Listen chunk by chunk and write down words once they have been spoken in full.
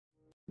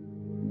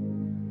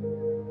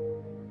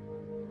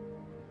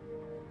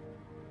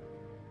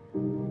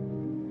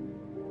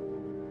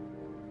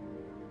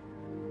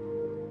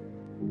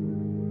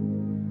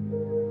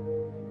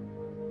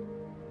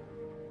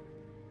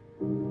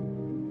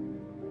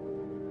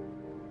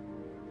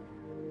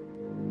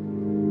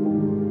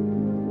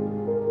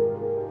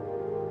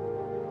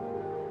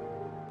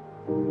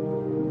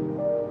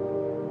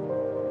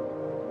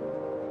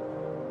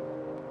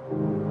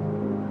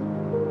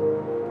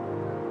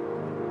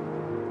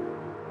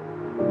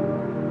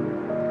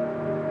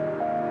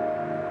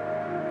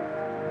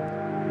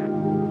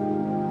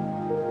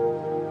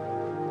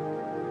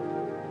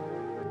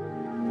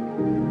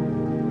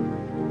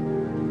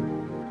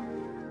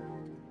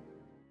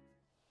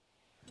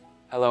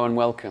Hello and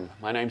welcome.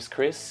 My name's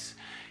Chris,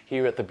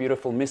 here at the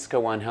beautiful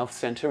Miskawaan Health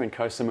Centre in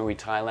Koh Samui,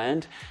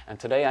 Thailand, and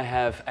today I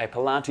have a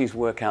Pilates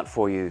workout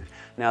for you.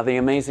 Now, the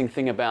amazing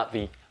thing about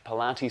the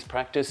Pilates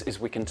practice is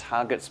we can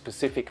target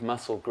specific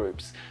muscle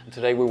groups. And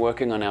today we're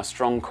working on our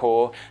strong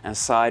core and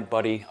side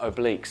body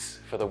obliques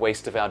for the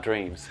waist of our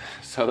dreams.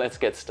 So let's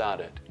get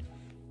started.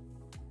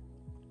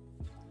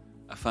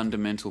 A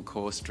fundamental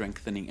core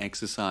strengthening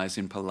exercise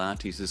in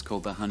Pilates is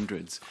called the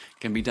hundreds. It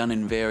can be done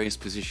in various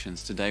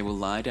positions. Today we'll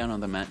lie down on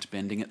the mat,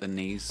 bending at the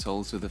knees,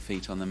 soles of the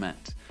feet on the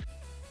mat.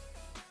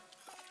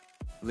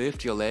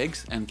 Lift your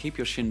legs and keep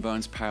your shin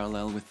bones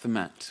parallel with the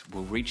mat.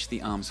 We'll reach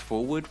the arms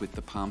forward with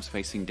the palms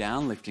facing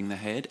down, lifting the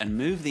head, and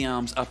move the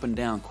arms up and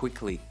down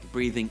quickly,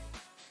 breathing.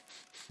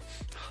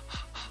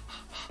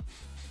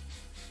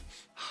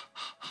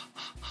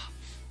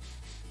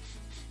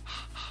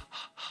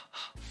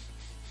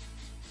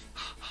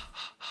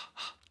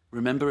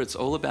 Remember, it's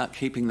all about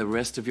keeping the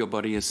rest of your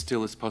body as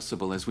still as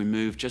possible as we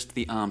move just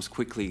the arms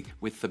quickly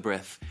with the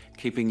breath,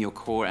 keeping your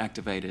core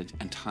activated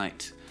and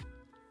tight.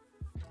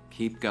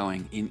 Keep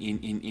going.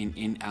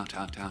 In, out,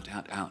 out, out,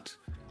 out, out.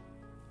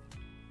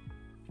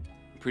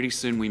 Pretty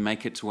soon we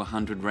make it to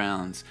 100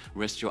 rounds.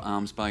 Rest your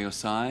arms by your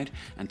side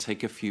and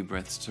take a few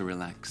breaths to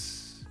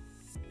relax.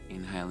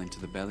 Inhale into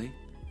the belly.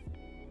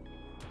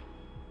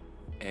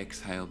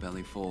 Exhale,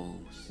 belly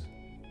falls.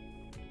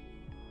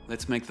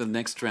 Let's make the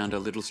next round a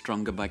little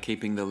stronger by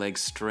keeping the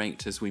legs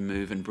straight as we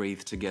move and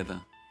breathe together.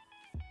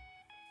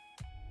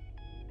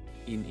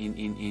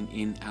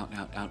 In, out,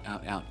 out, out,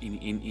 out, out,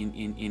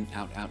 in,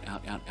 out, out,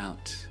 out, out,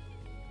 out.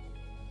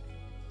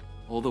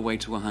 All the way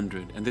to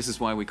 100, and this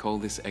is why we call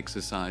this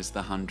exercise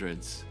the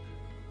hundreds.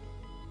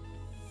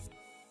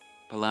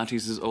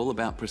 Pilates is all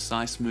about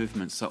precise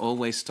movement, so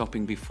always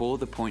stopping before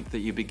the point that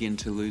you begin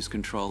to lose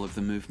control of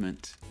the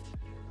movement.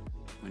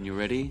 When you're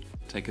ready,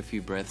 take a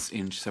few breaths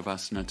in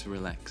Savasana to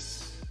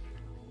relax.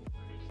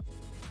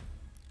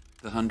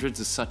 The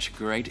hundreds is such a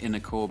great inner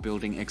core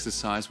building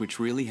exercise which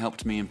really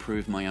helped me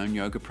improve my own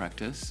yoga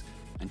practice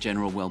and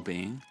general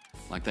well-being.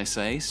 Like they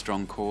say,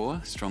 strong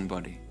core, strong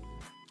body.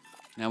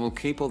 Now we'll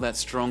keep all that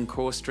strong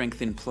core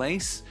strength in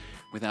place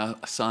with our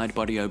side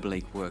body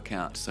oblique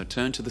workout. So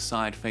turn to the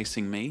side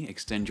facing me,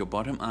 extend your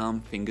bottom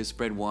arm, fingers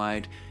spread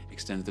wide,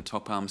 extend the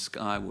top arm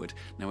skyward.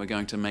 Now we're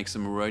going to make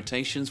some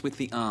rotations with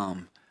the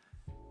arm.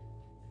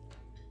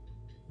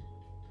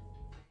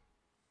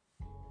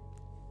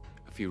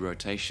 A few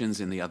rotations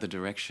in the other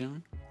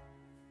direction.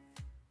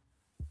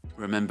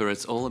 Remember,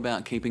 it's all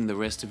about keeping the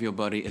rest of your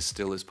body as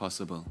still as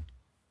possible.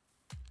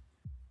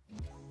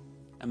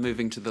 And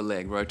moving to the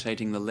leg,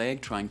 rotating the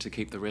leg, trying to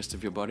keep the rest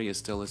of your body as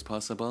still as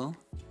possible.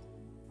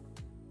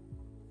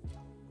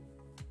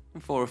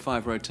 And 4 or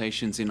 5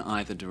 rotations in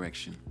either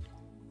direction.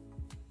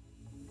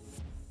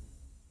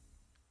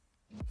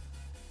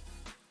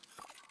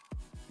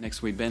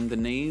 Next, we bend the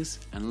knees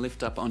and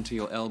lift up onto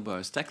your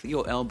elbow. Stack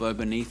your elbow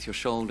beneath your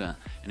shoulder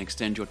and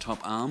extend your top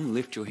arm.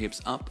 Lift your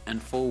hips up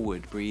and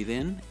forward. Breathe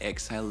in,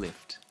 exhale,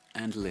 lift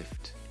and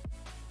lift.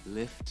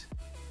 Lift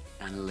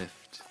and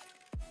lift.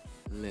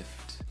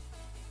 Lift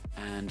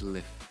and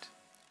lift.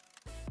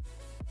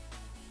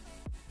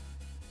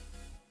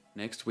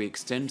 Next, we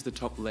extend the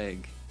top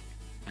leg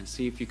and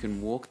see if you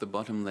can walk the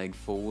bottom leg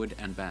forward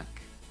and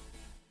back.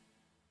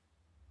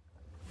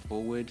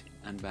 Forward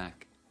and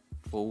back.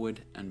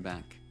 Forward and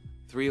back.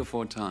 3 or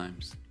 4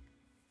 times.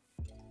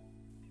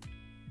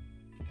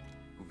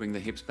 We'll bring the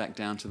hips back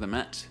down to the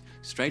mat.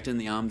 Straighten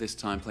the arm this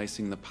time,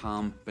 placing the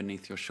palm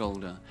beneath your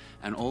shoulder.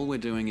 And all we're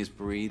doing is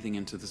breathing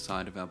into the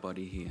side of our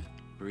body here.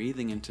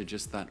 Breathing into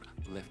just that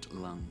left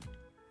lung.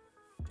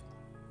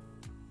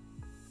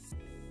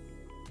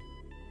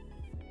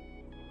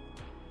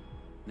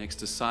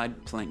 Next, a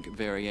side plank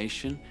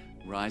variation.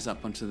 Rise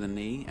up onto the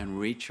knee and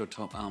reach your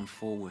top arm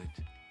forward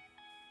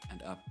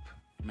and up.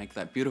 Make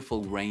that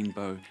beautiful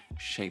rainbow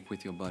shape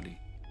with your body.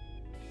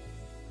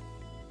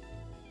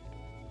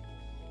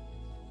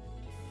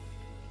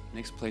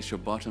 Next, place your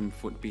bottom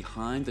foot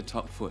behind the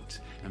top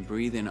foot and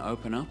breathe in,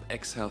 open up.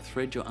 Exhale,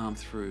 thread your arm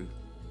through.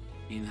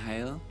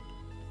 Inhale,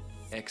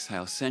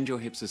 exhale, send your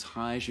hips as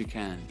high as you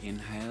can.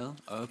 Inhale,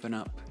 open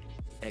up.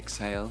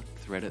 Exhale,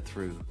 thread it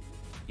through.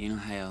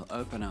 Inhale,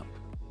 open up.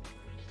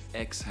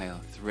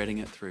 Exhale, threading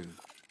it through.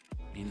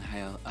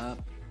 Inhale,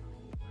 up.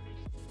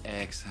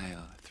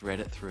 Exhale, thread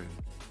it through.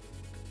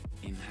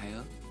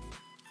 Inhale.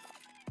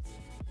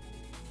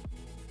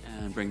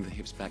 And bring the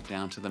hips back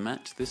down to the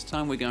mat. This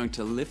time we're going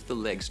to lift the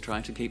legs.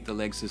 Try to keep the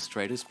legs as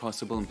straight as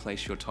possible and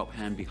place your top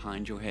hand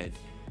behind your head.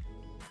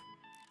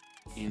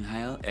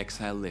 Inhale,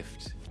 exhale,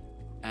 lift.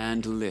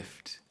 And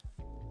lift.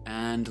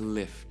 And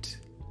lift.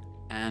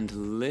 And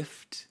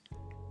lift.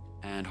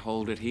 And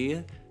hold it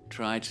here.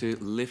 Try to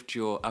lift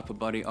your upper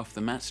body off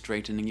the mat,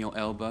 straightening your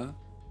elbow.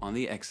 On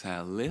the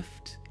exhale,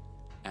 lift.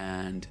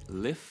 And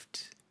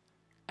lift,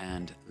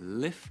 and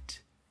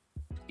lift.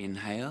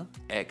 Inhale,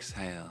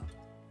 exhale.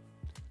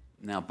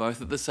 Now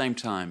both at the same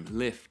time.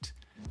 Lift,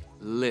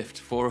 lift.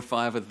 4 or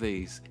 5 of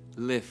these.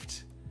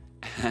 Lift,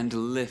 and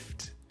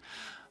lift.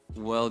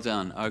 Well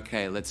done.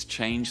 Okay, let's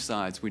change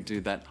sides. We do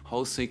that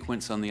whole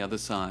sequence on the other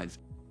side.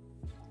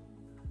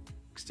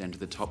 Extend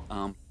the top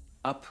arm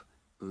up,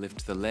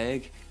 lift the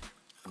leg.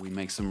 We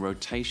make some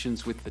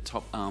rotations with the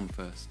top arm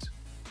first.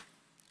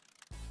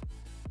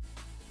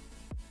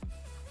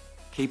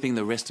 Keeping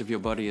the rest of your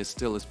body as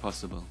still as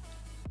possible.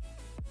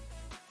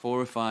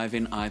 4 or 5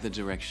 in either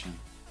direction.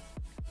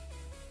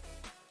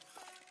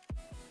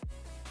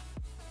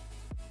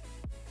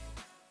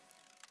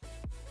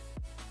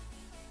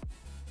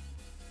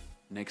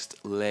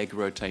 Next, leg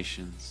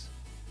rotations.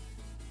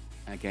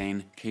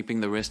 Again,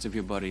 keeping the rest of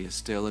your body as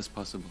still as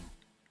possible.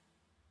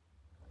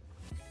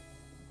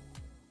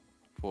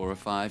 4 or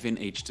 5 in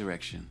each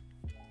direction.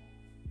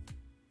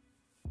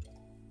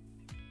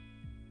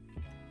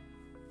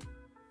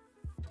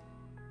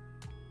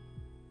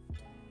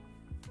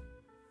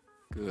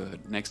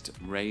 Good. Next,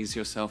 raise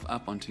yourself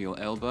up onto your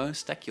elbow.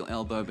 Stack your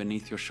elbow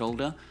beneath your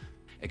shoulder.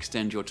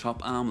 Extend your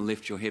top arm,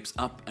 lift your hips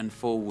up and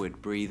forward.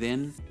 Breathe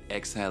in,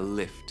 exhale,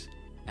 lift.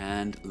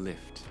 And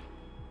lift,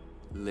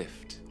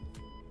 lift,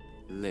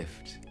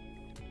 lift,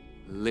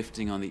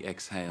 lifting on the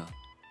exhale.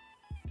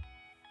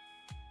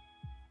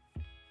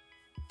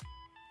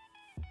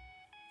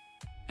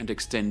 And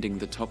extending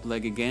the top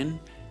leg again,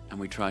 and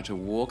we try to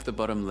walk the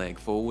bottom leg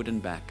forward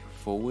and back,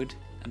 forward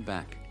and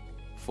back,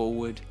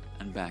 forward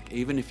and back,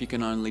 even if you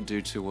can only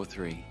do 2 or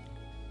 3.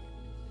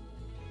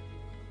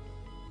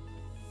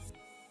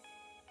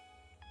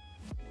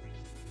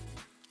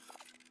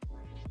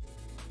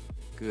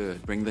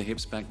 Good. Bring the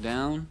hips back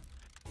down.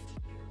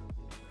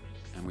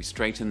 And we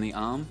straighten the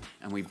arm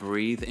and we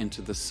breathe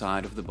into the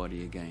side of the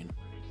body again.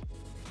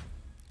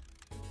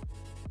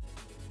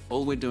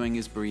 All we're doing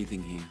is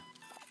breathing here.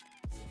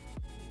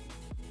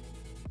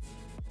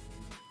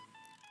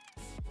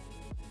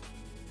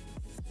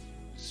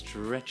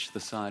 Stretch the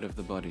side of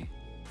the body.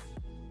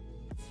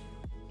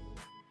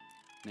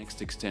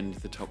 Next, extend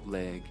the top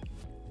leg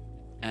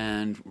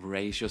and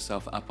raise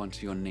yourself up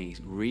onto your knees,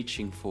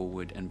 reaching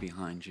forward and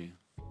behind you.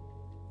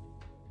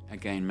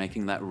 Again,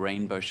 making that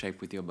rainbow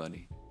shape with your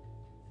body.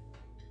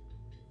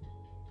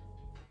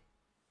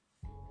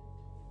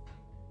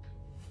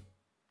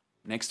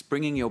 Next,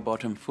 bringing your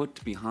bottom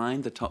foot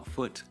behind the top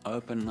foot,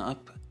 open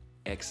up,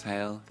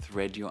 exhale,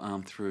 thread your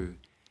arm through.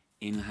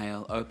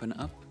 Inhale, open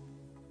up,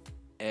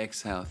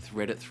 exhale,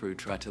 thread it through.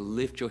 Try to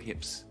lift your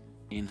hips.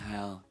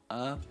 Inhale,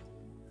 up,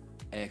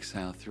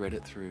 exhale, thread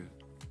it through.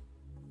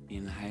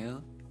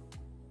 Inhale,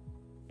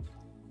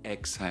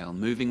 exhale,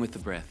 moving with the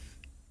breath.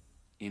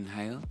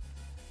 Inhale,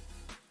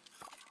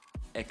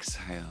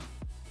 exhale,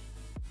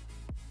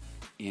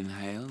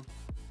 inhale,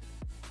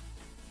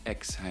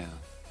 exhale,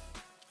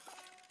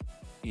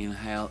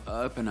 inhale,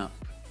 open up,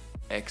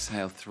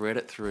 exhale, thread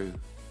it through,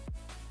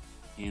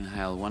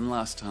 inhale, one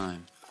last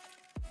time,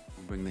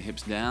 we'll bring the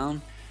hips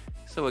down,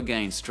 so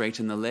again,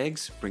 straighten the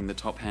legs, bring the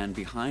top hand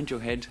behind your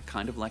head,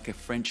 kind of like a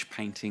French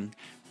painting,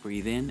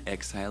 breathe in,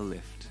 exhale,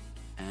 lift,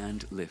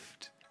 and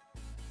lift,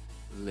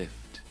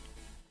 lift,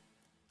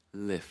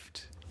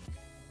 lift,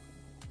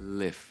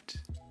 lift.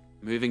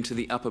 Moving to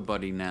the upper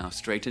body now.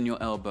 Straighten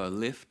your elbow.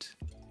 Lift,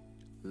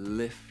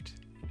 lift.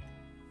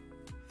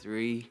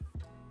 3,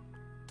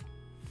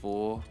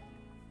 4,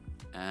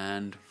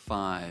 and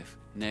 5.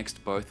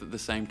 Next, both at the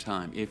same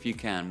time, if you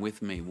can,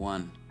 with me.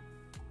 1,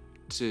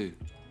 2,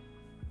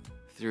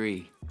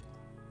 3,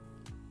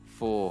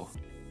 4,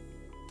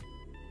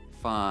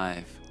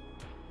 5.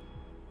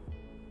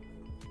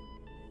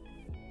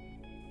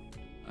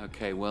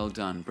 Okay, well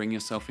done. Bring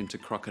yourself into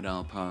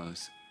crocodile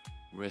pose.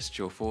 Rest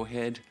your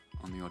forehead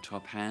on your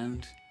top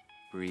hand.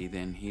 Breathe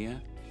in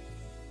here.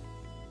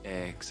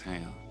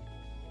 Exhale.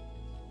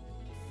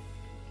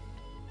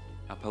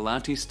 Our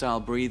Pilates style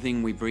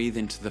breathing, we breathe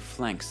into the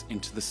flanks,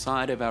 into the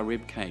side of our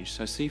rib cage.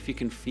 So see if you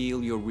can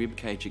feel your rib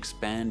cage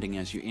expanding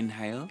as you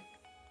inhale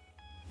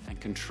and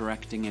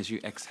contracting as you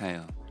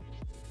exhale.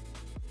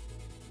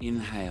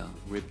 Inhale,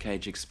 rib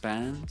cage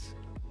expands.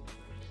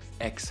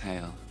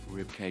 Exhale,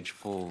 rib cage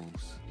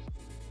falls.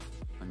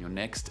 On your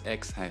next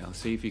exhale,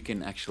 see if you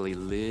can actually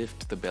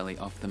lift the belly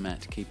off the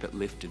mat. Keep it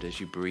lifted as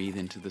you breathe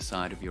into the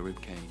side of your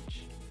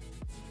ribcage.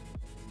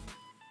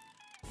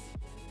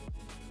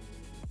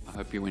 I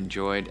hope you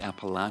enjoyed our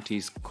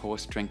Pilates core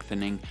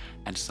strengthening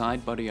and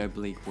side body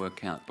oblique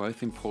workout,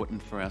 both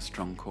important for our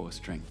strong core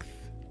strength.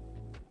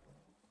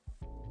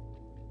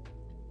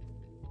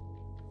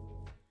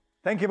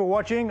 Thank you for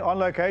watching on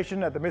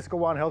location at the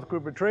Miskawaan Health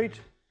Group Retreat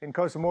in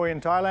Koh Samui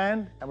in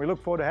Thailand, and we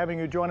look forward to having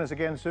you join us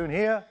again soon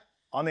here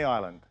on the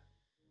island.